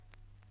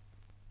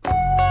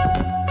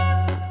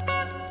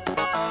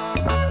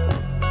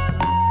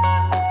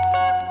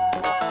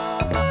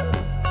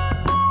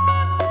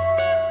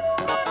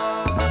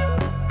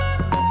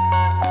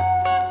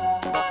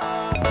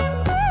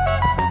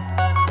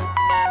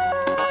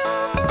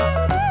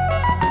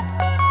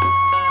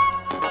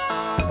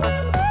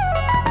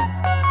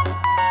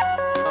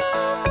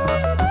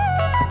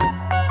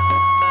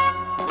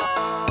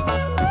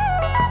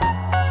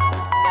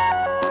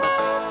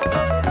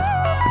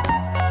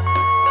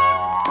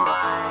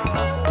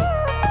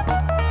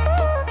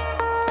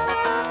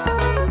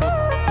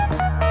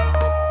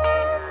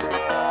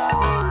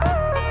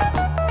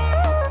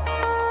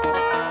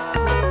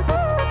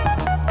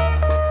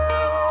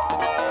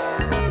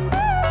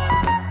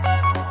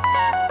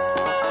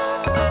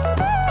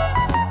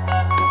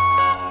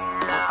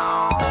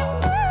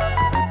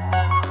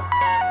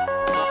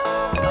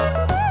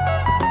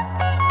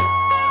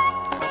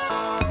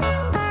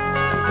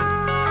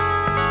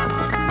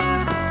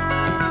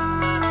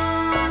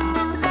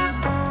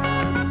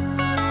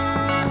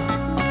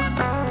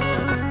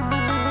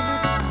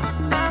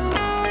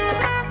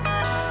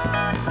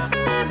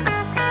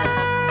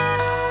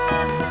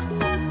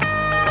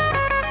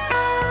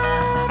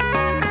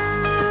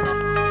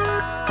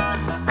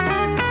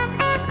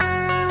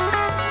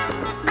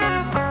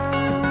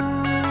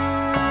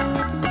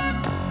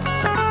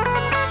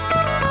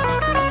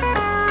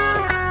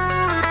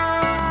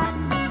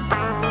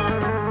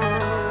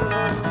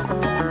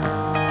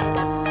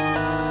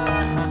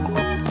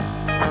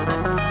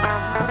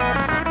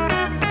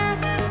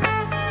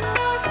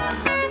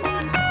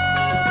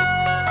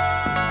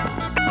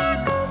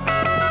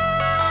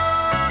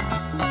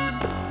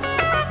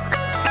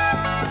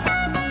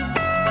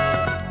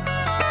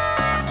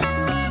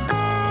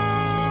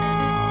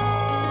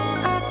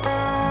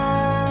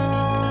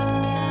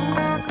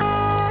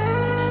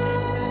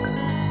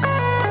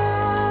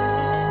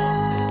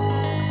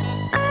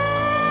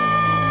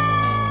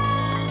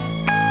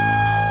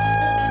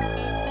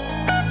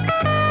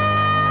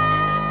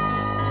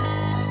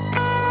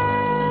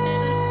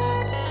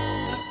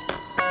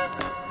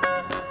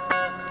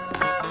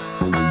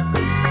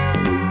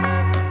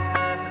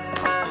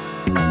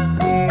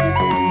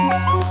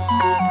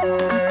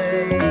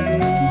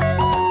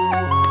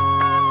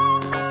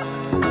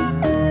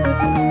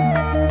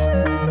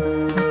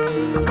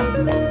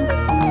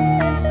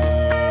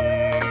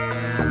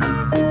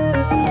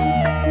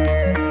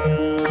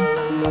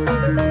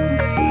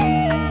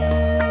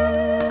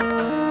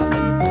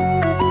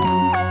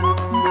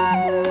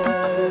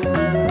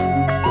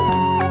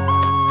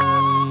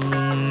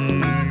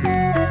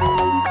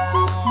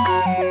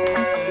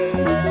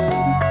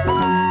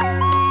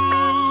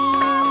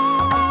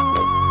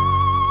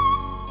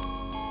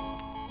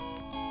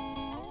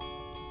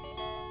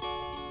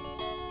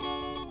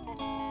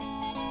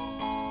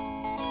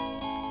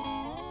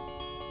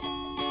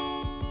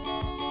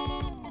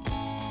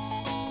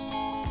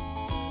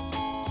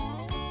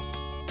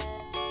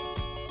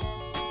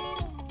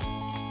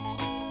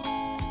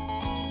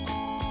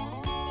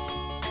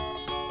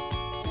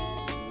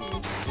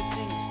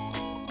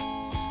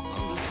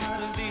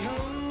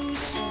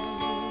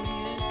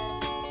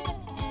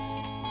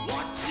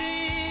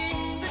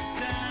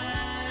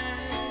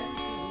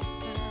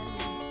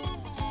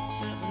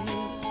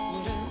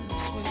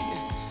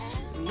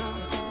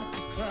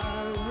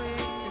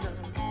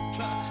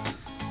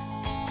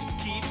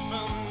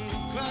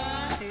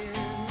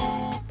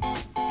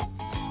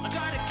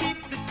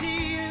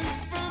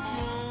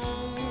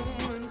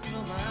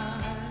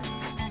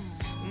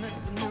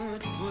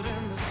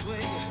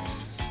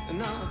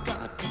now I've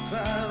got to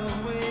cry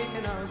away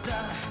and I'll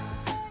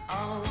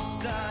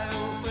die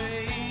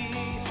away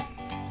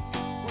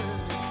when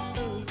it's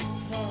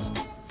over.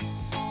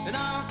 And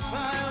I'll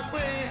cry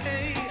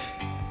away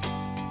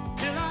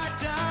till I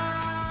die.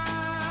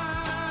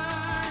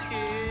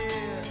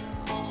 Yeah,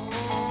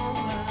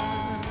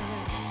 alright.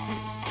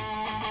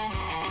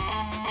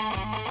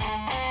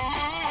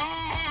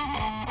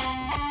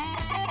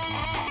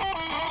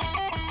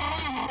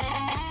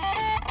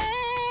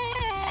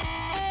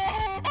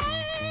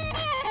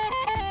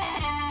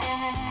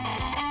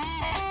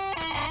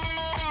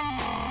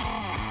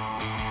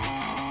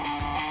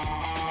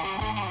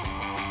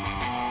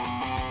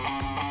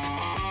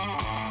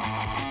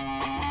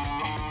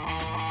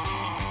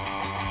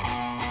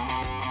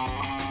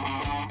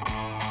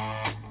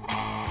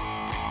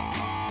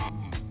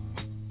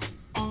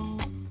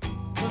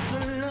 Cause the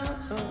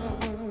love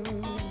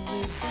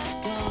is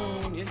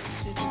gone, yes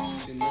it is,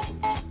 you know.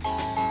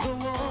 The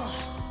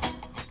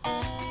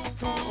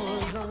war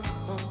is on.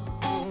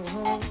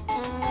 The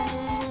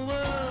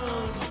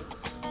world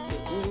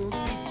will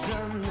be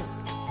done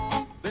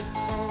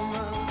before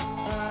my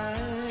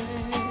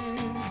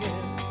eyes,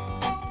 yeah.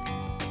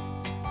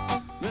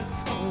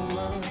 Before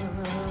my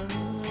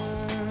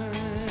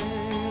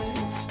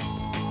eyes.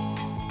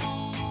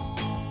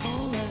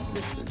 Alright,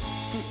 listen.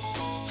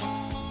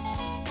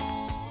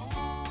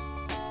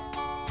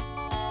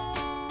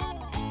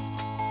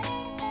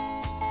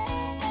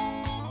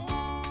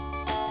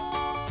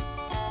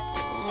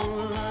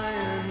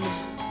 Lying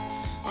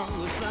on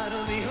the side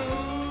of the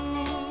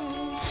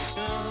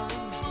ocean,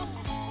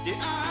 yeah,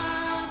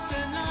 I've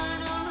been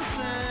lying on the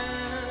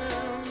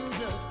sands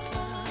of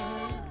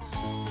time.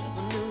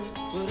 Never knew it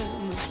would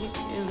end this way,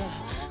 and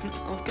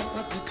I've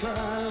got to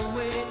cry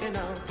away, and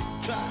I'll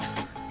try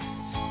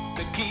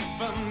to keep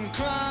from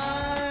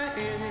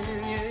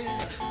crying, yeah.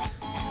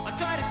 I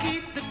try to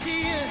keep the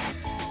tears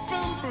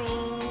from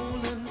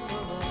rolling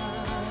from my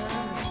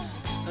eyes.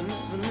 I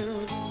never knew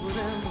it would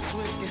end this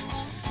way.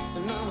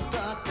 And now I've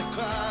got to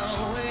cry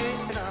away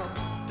and I'll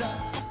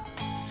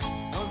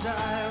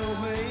die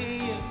away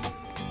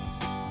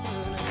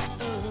when it's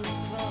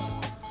over.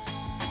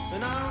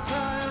 And I'll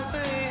cry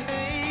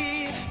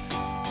away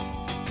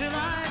till I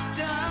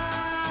die,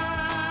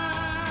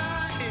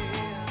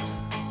 yeah.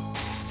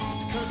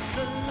 Cause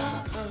the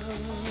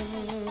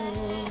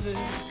love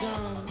is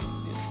gone,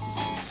 yes it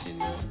is, you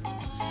know.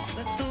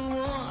 That the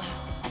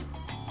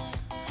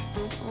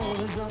war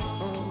is on.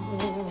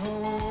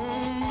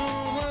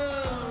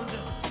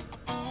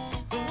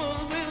 The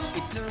world will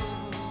be done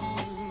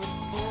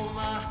before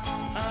my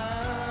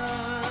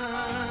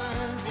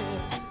eyes, yeah.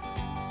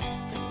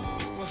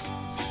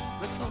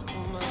 Before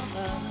my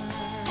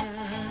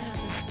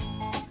eyes.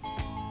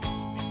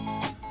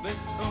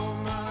 Before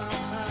my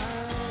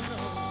eyes,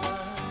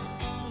 alright.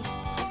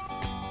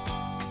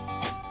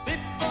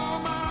 Before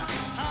my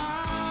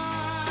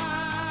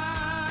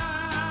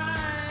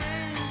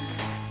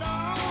eyes,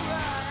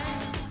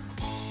 alright.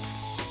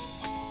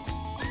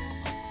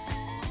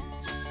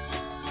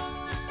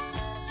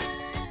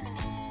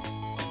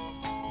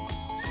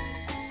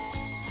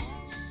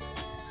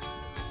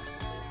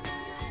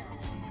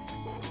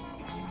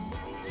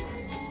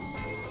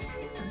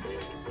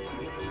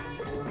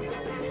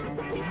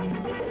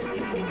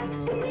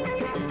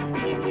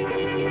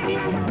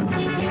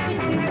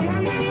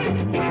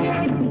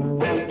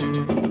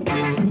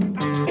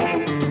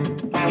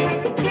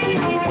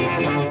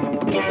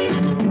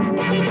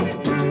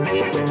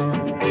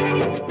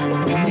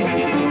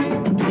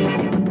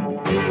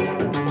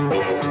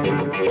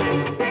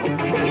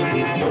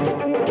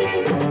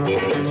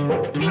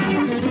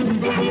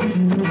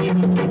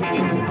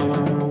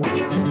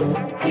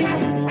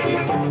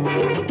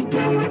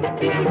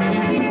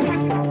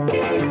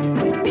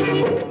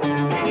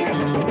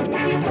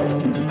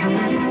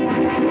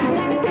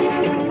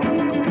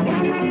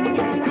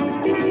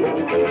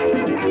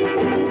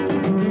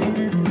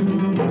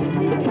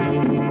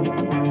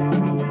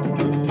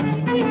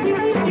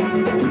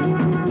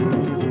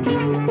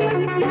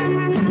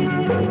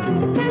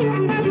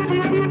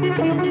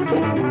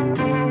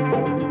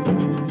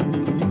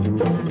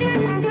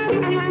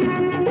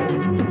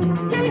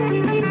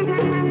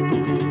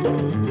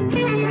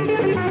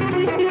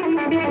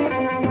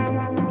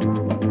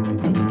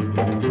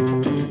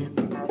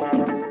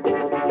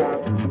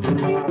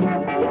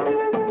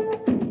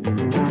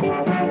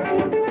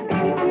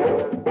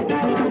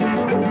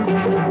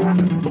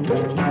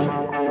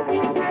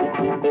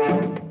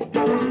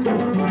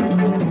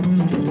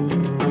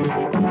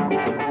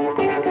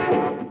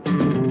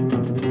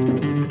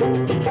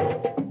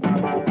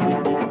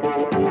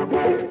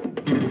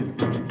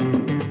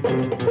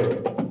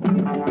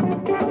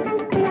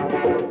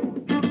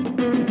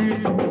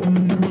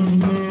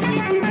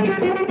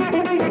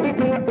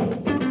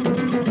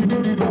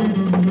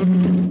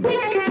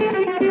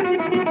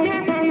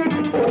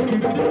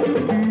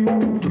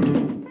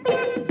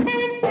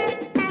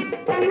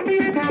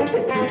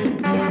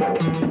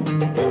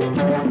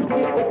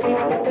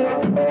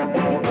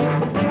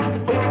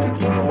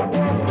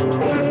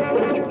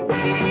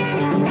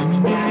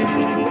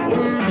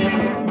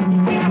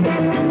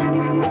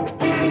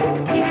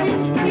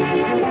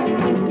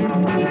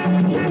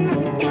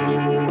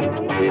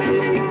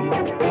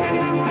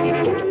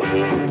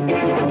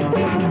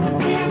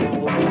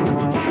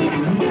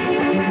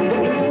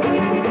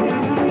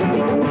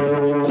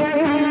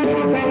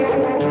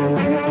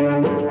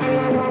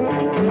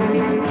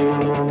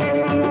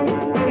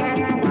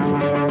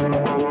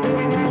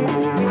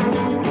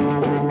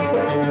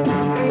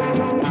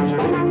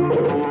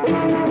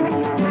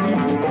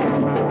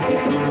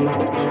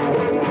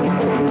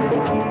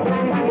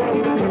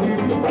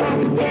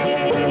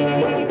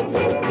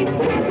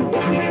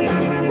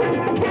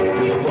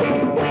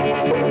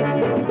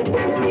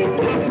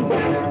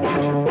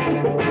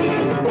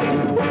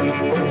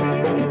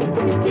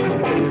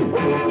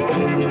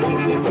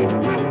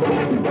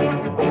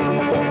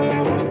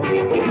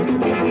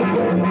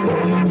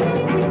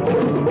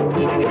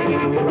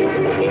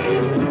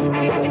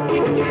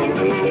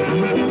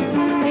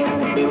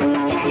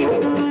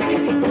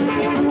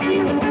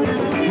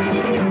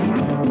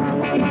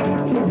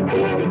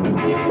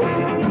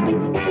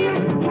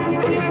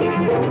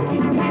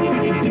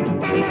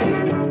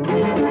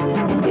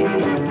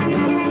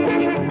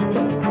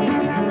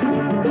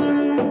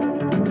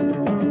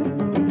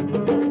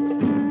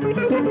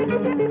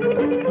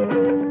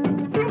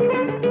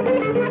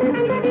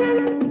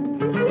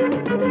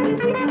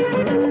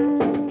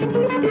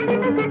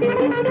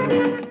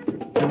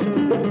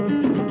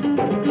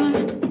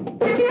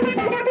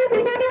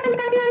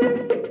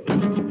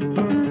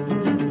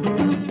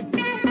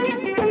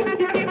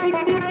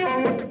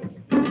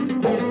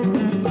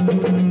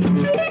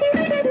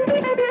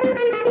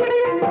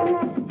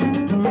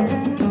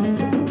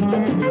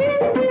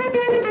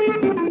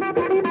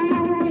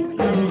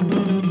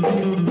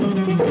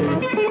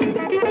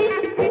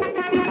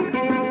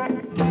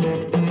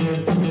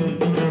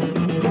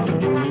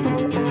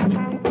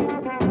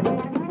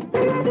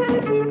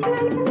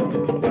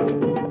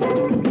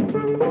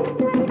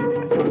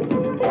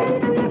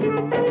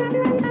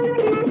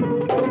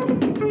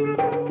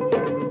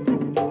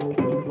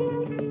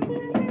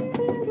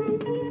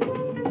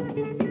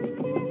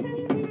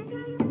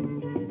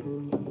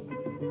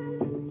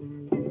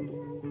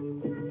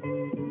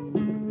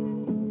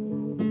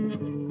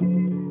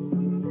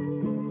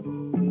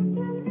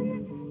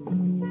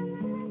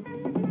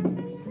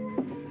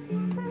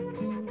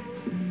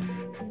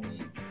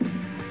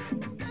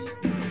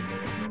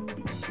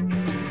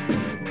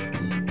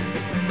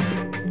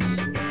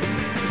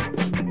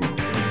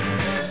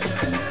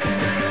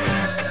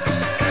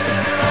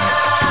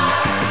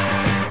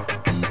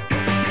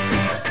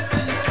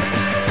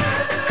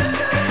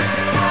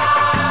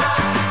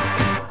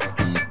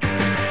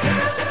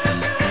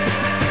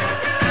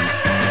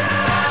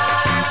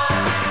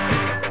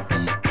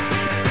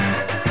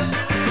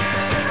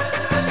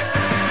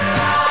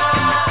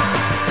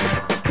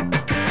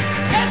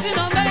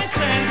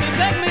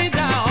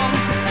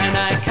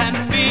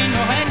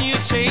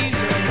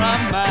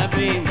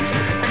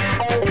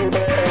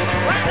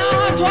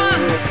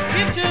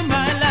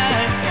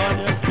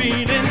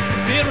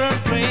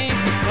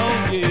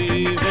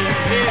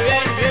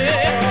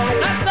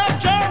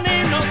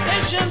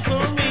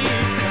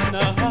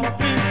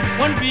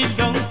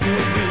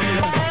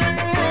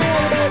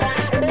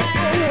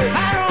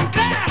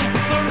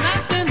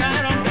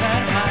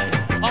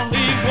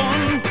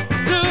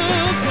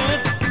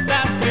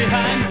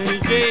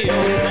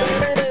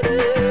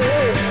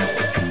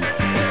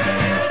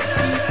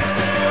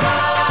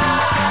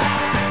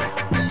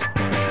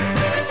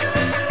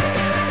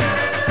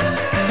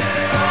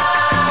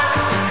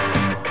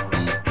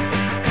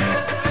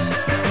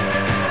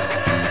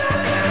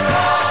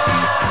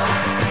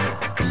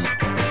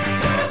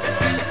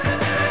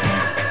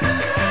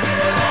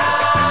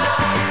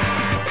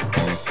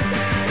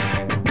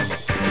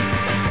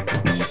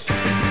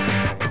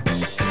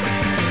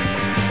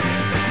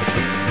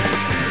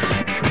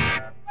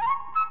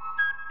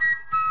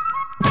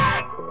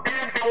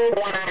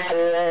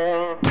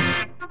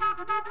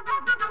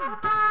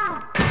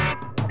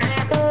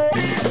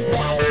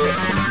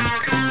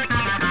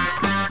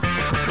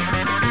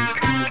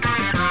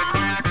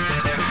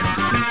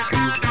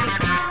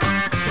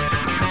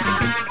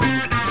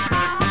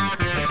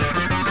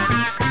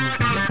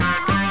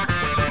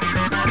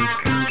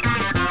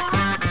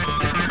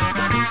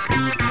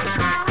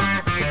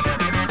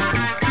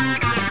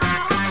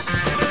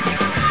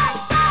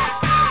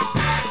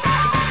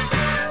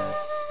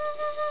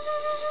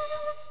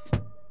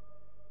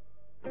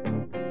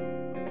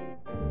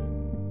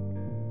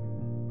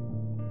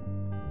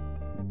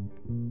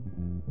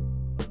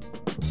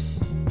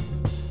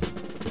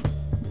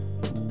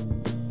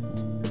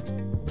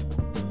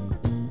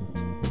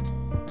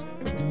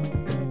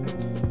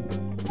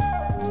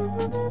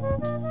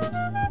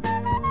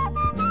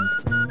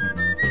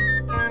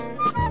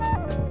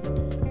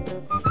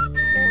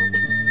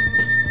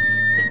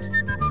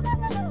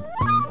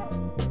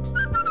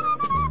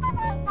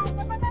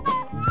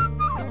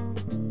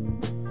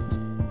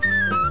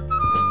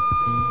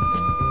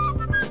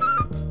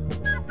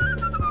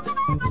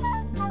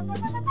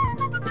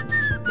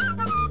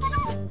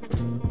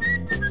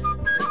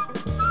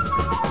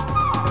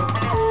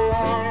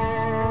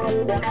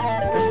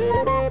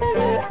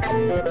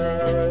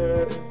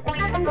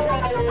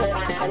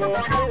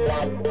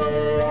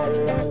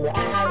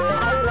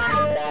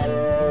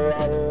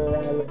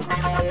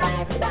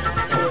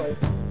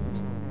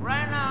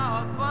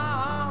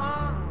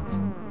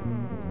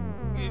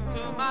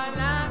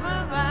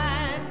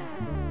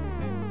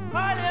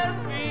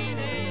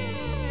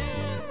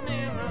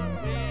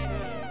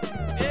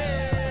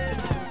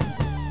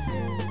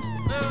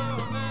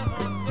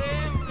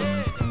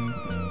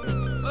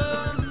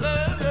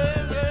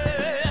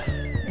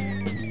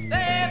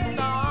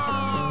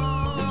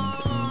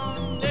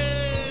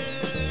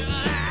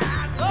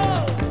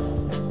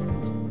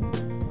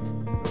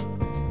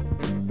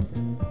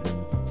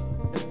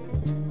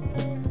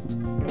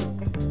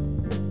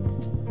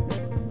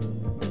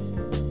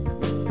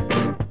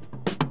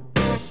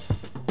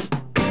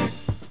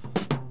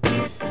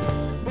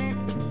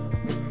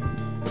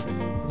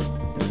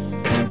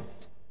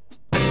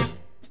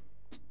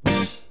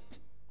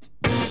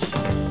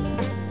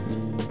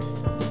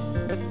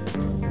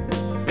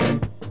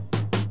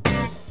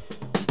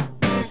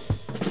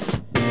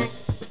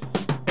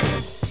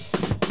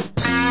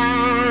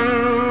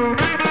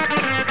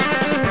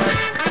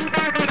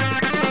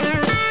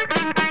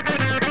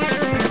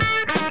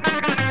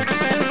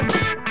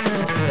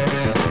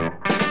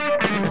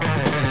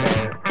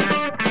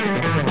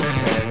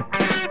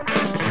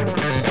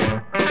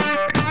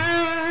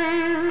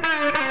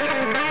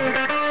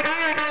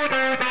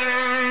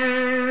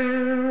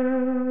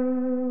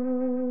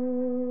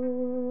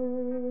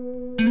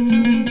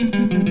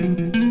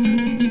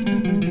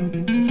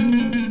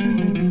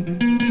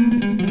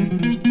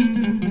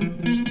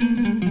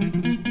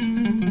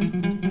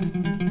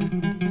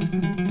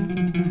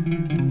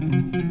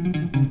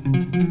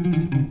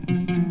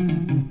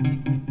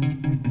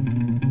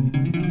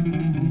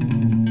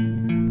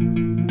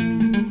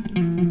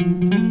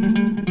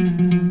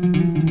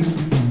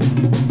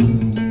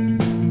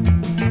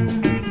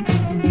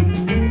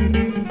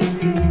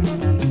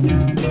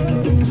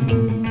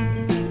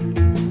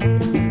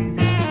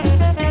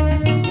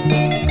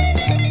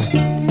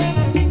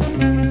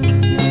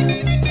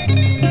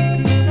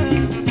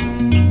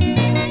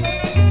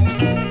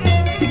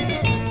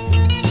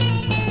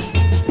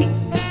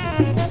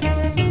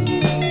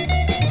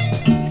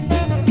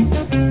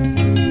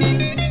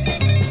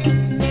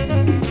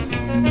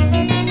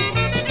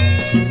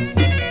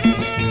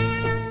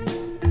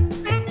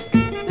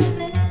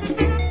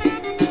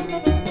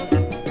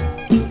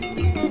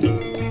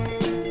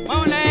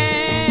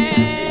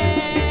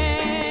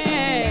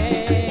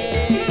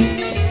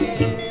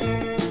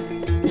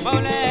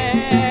 Maule,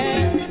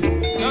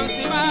 don't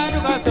see my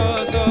duga so,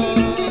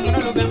 gonna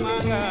look at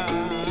manga.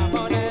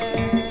 Maule,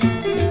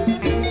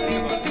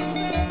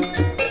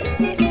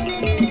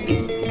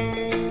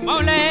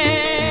 Maule,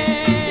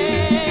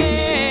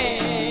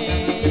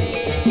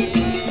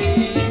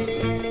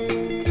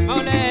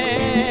 Maule,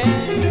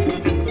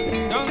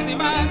 don't see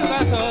my duga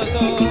so,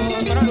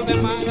 gonna look at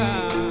manga.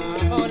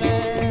 Maule,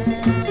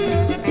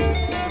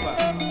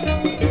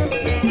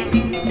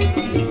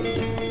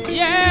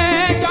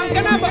 yeah, don't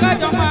get up,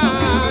 Joma,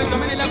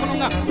 Jomani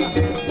Lagunga.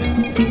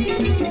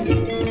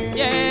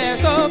 Yeah,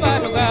 so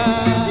baduga,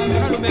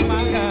 gonna look at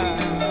manga.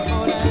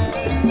 Maule.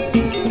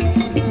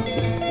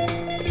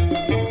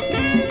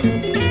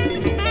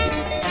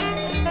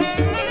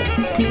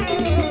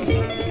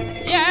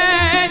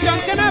 Yeah,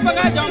 jonkana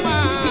baga joma,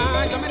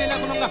 jomani la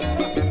kununga.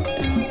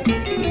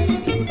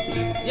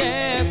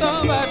 Yeah, so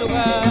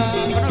baduga,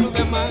 kono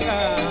lupe manga,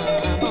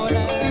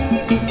 maula.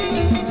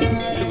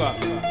 Duga.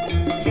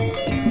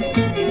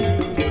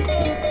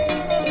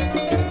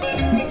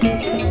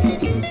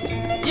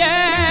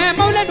 Yeah,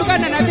 maula duga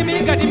na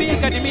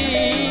kadimi.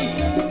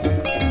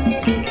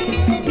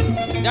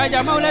 Jaja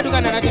maula duga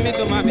na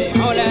to mami,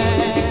 maula.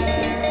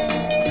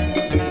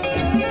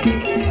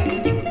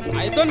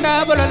 Ay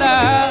tonda bolola.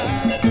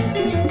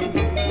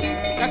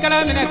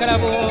 Kakala mina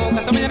kalabo,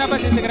 kasamanya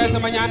basi segera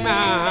samanyana.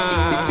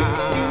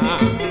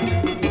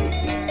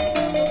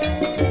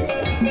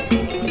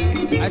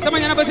 Ay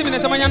samanya basi mina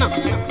samanyana.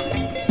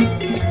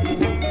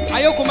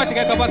 Ayo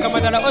kumatika kabaka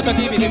madala oto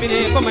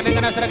bini ko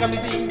manenga nasara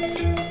kamisi.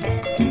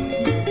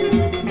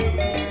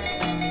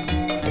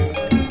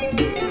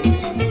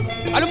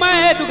 Aluma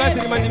edu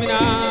kasiri mandimina.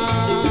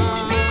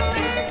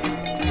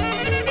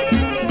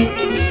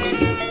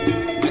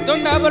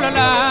 Tonda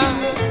bolola.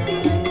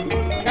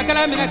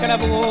 Kakala mina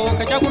kalabo,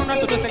 kajakuruna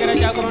tudo segera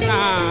jaguruna.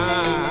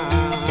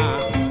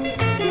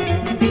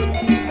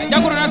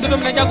 Jaguruna tudo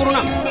mina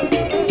jaguruna.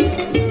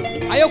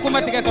 Ayo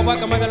kumatika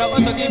kabaka madala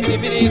oto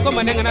bini ko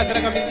manenga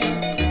nasara kamisi.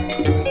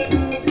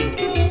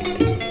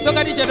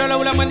 Sokadi jodola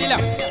ula manila.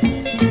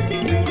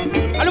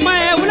 Aluma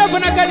ula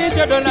fana kadi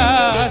jodola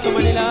so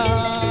manila.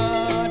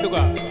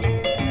 Duga.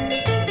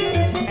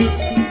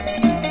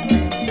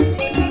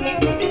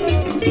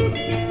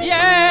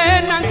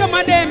 Yeah, nanga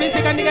made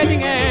misikandiga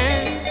dinge.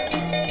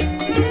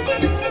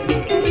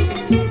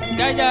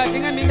 Jaja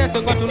dengan ninda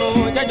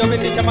sokotunu jajo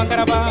bendi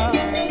chamangaraba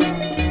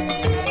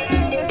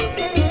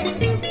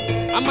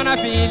amana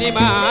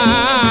filima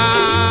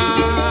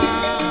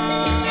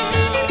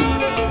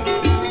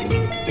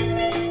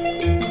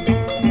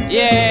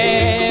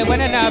ye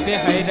wana na fi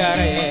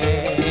haidare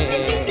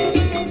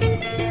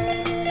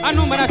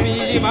anu mana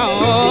filima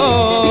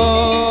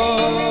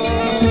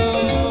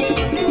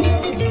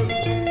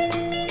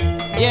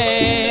ye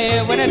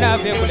wana na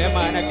fi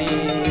kulema ti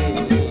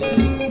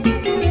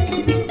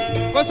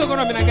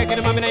Sokono mina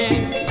kekere mamina ye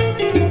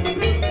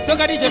so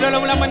kadi jedola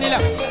mula manila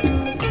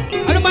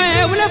aluma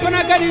ye wula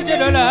fana kadi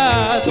jedola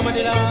so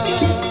manila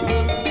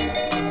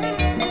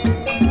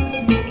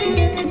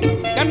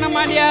kanna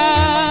madia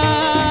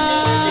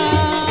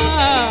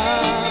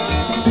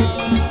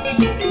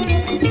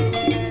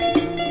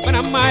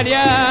bana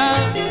madia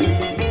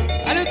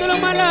alu tulu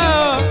malo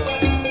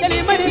jali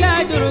madila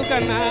juru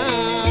kana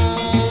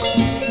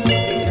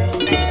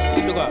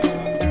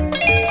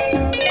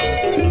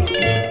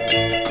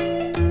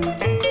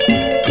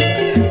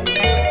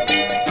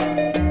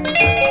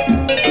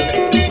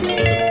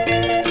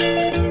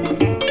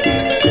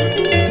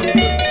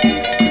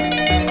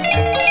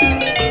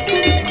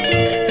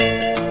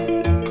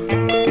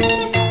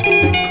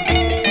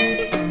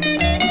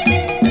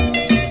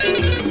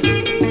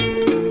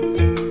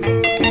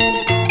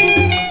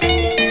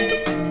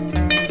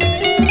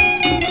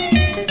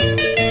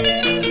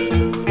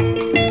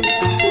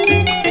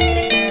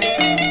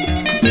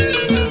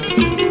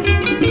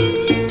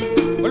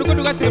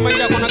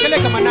Manja kona kele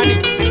kama nani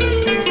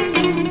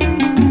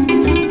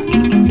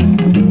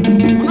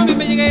Uno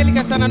bimbe jiga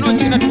elika sana no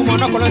jina tukuma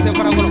ona kolonse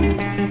fara kolo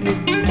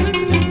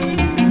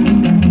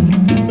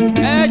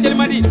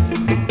Jelmadi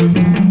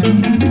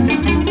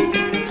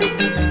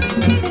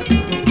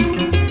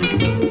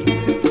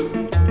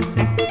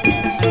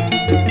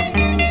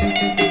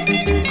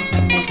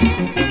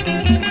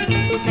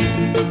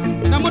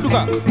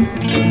Namuduka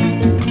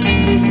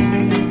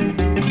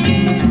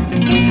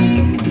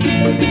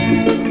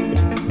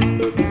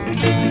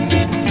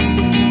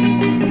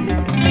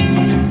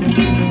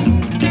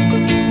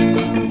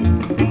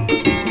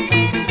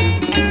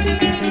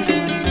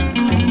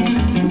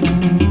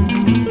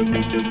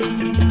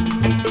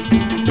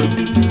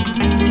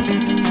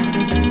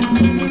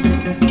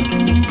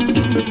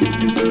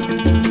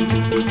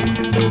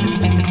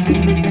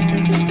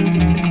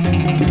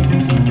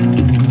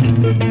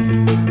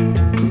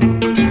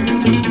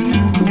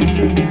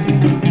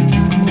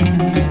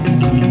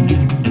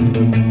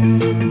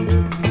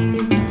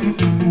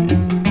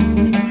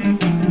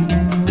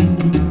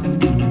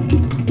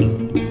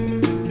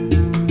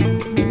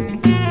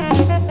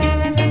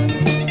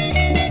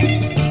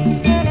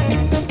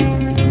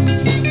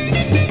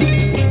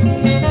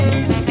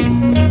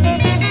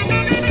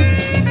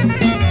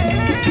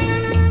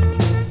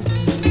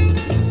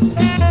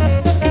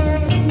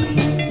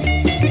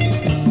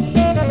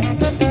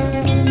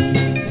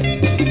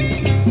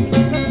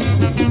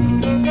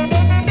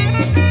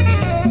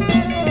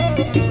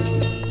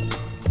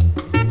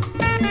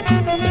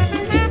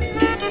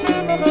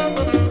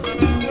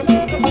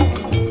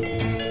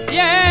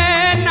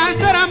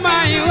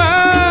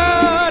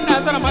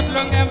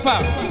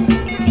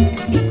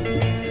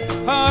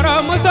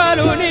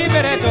baluni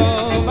bereto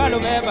balu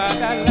be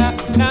badalla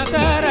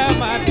nasara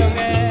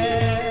matonge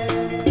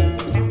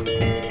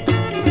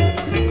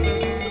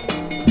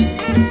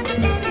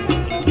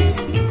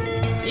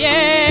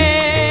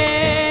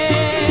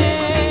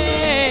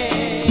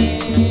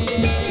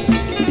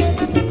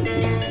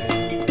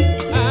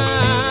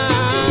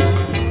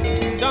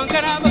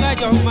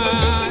Joma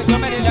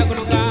joma ni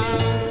lagunuga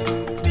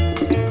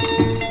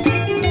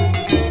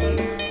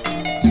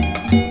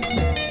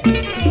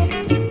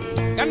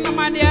Ganna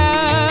madia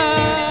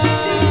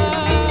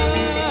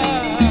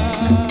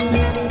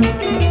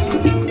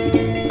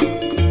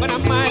Bana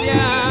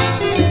madia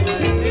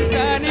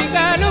Sisani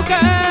galuka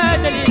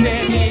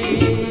jalideni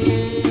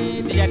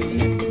Tijani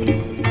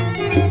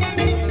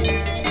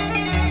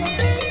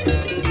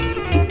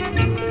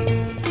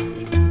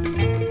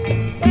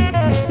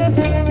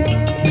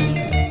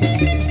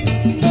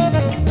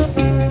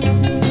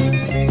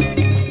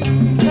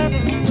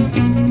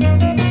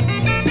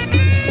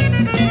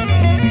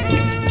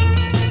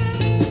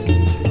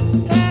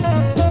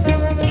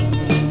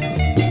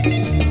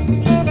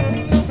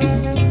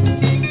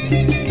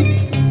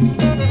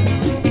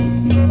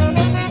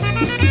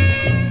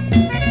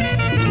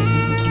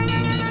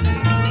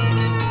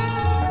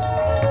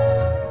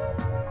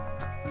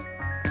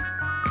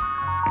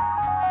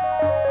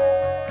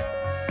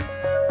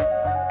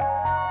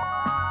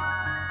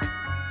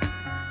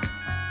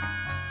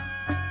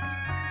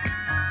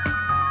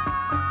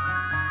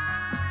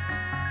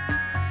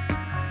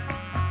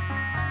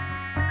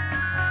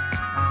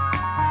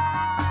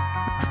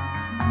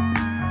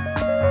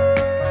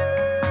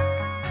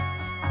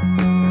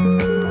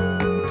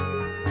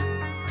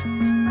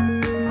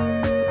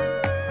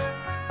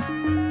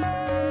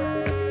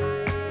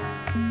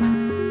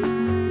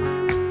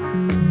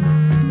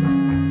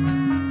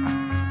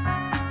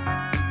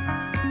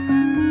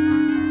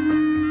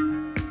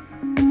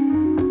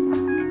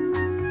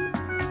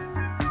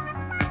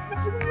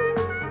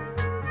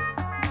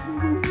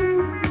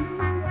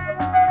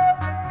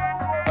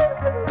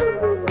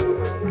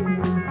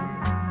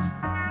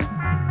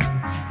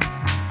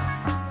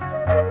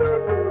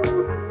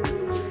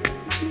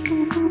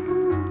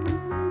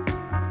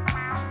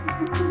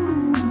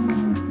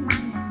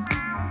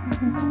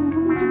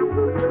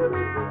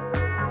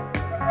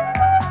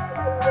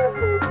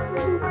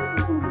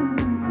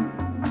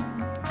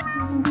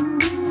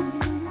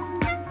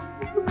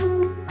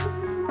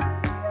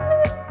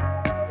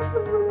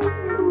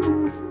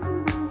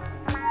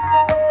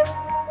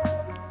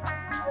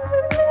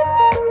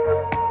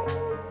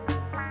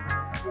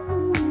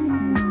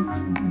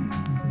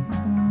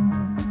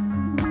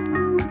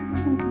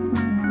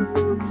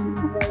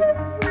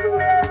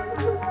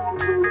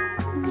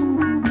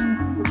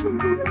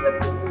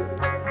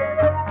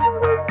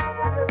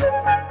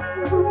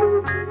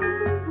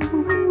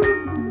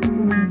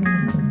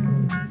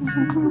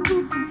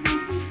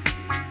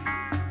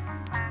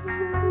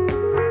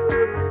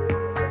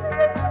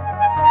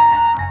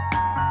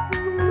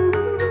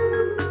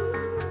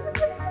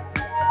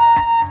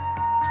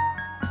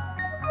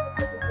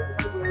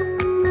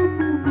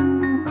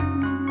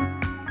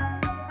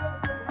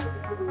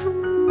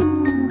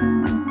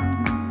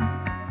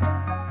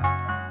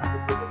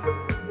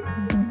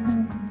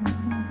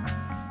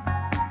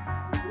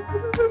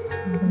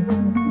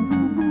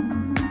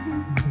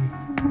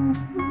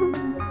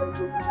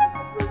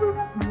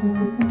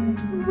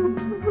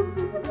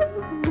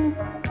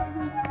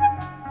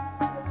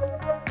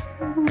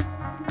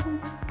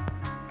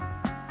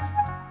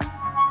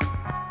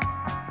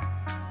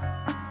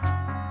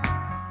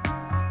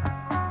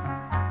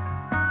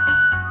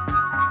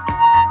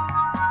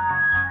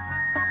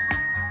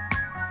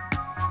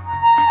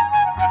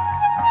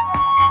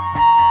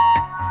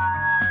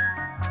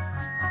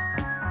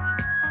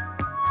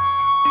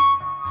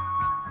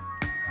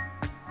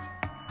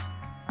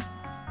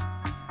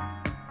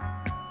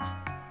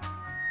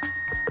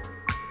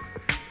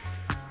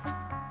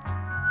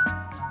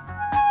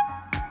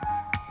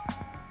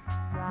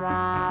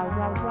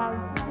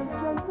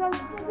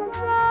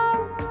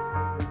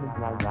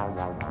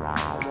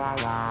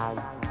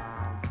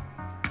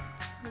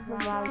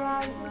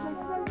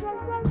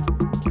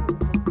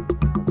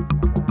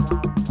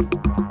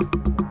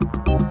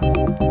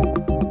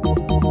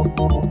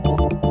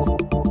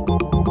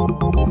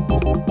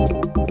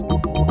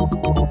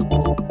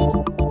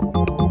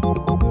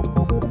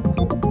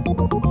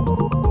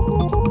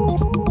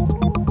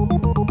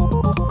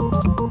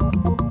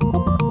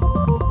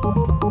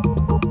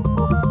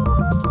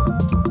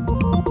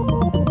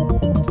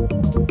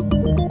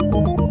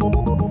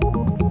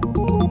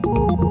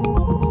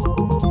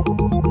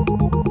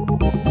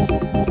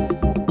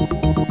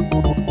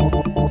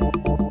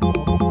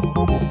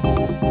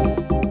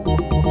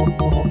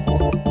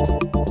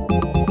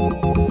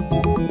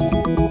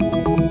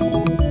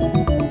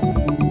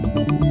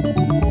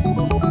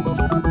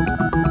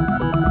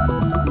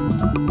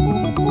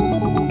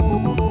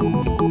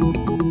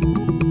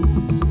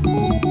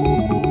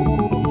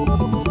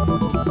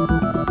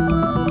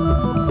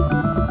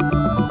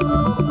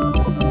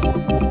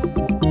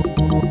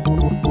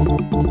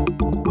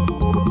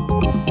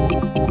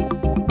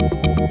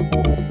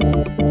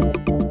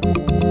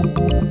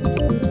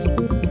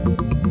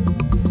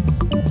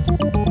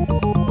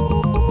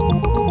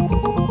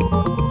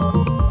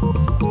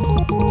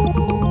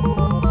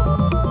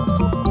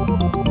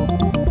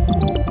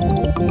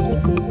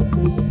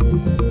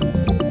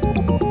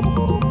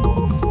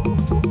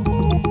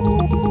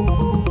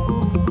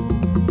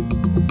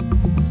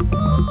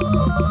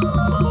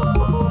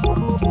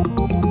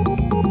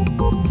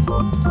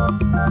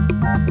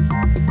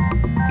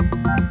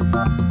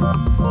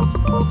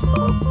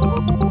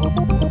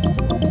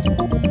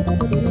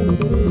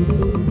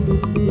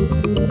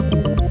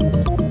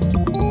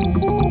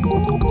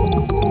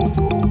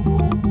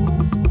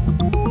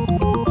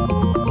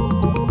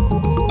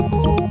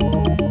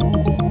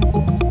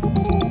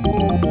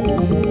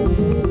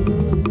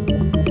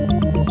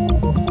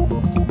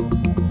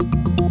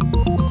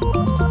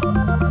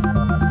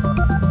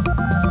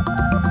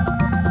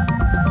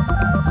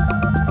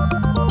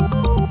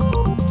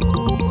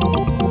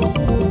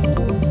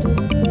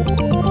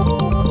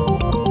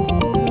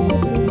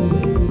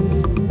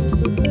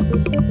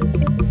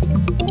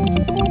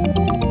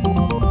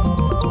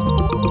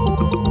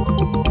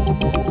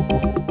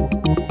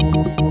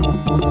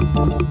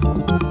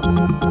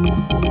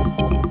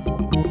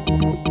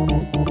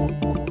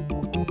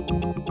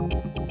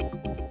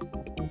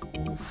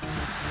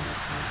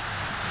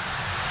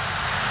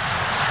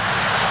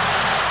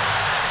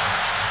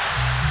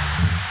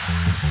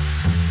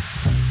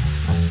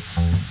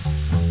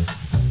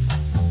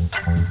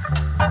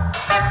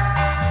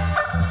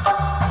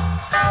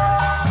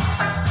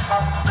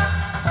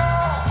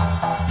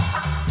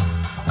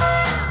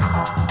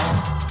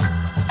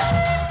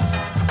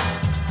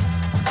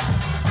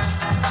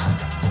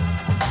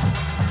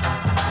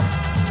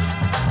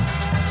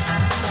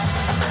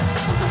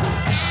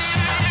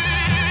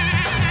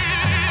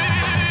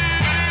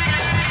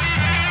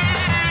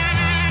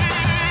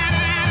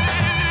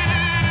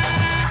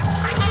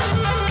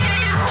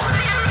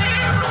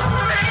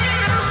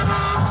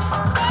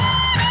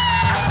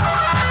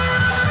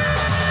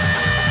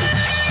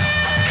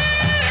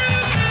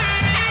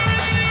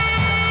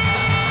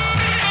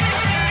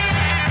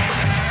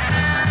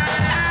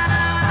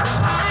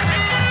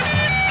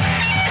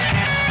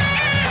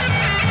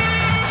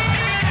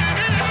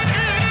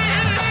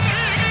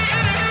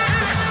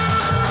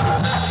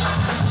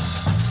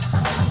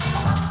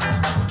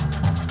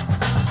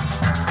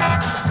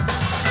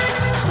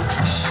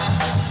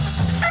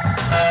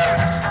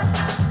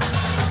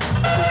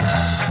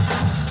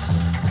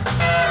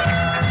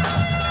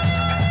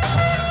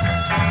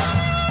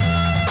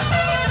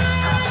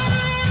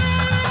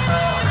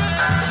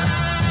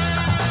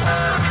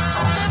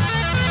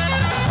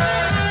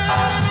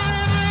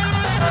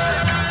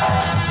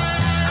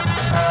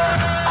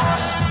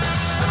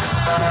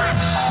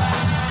Hey!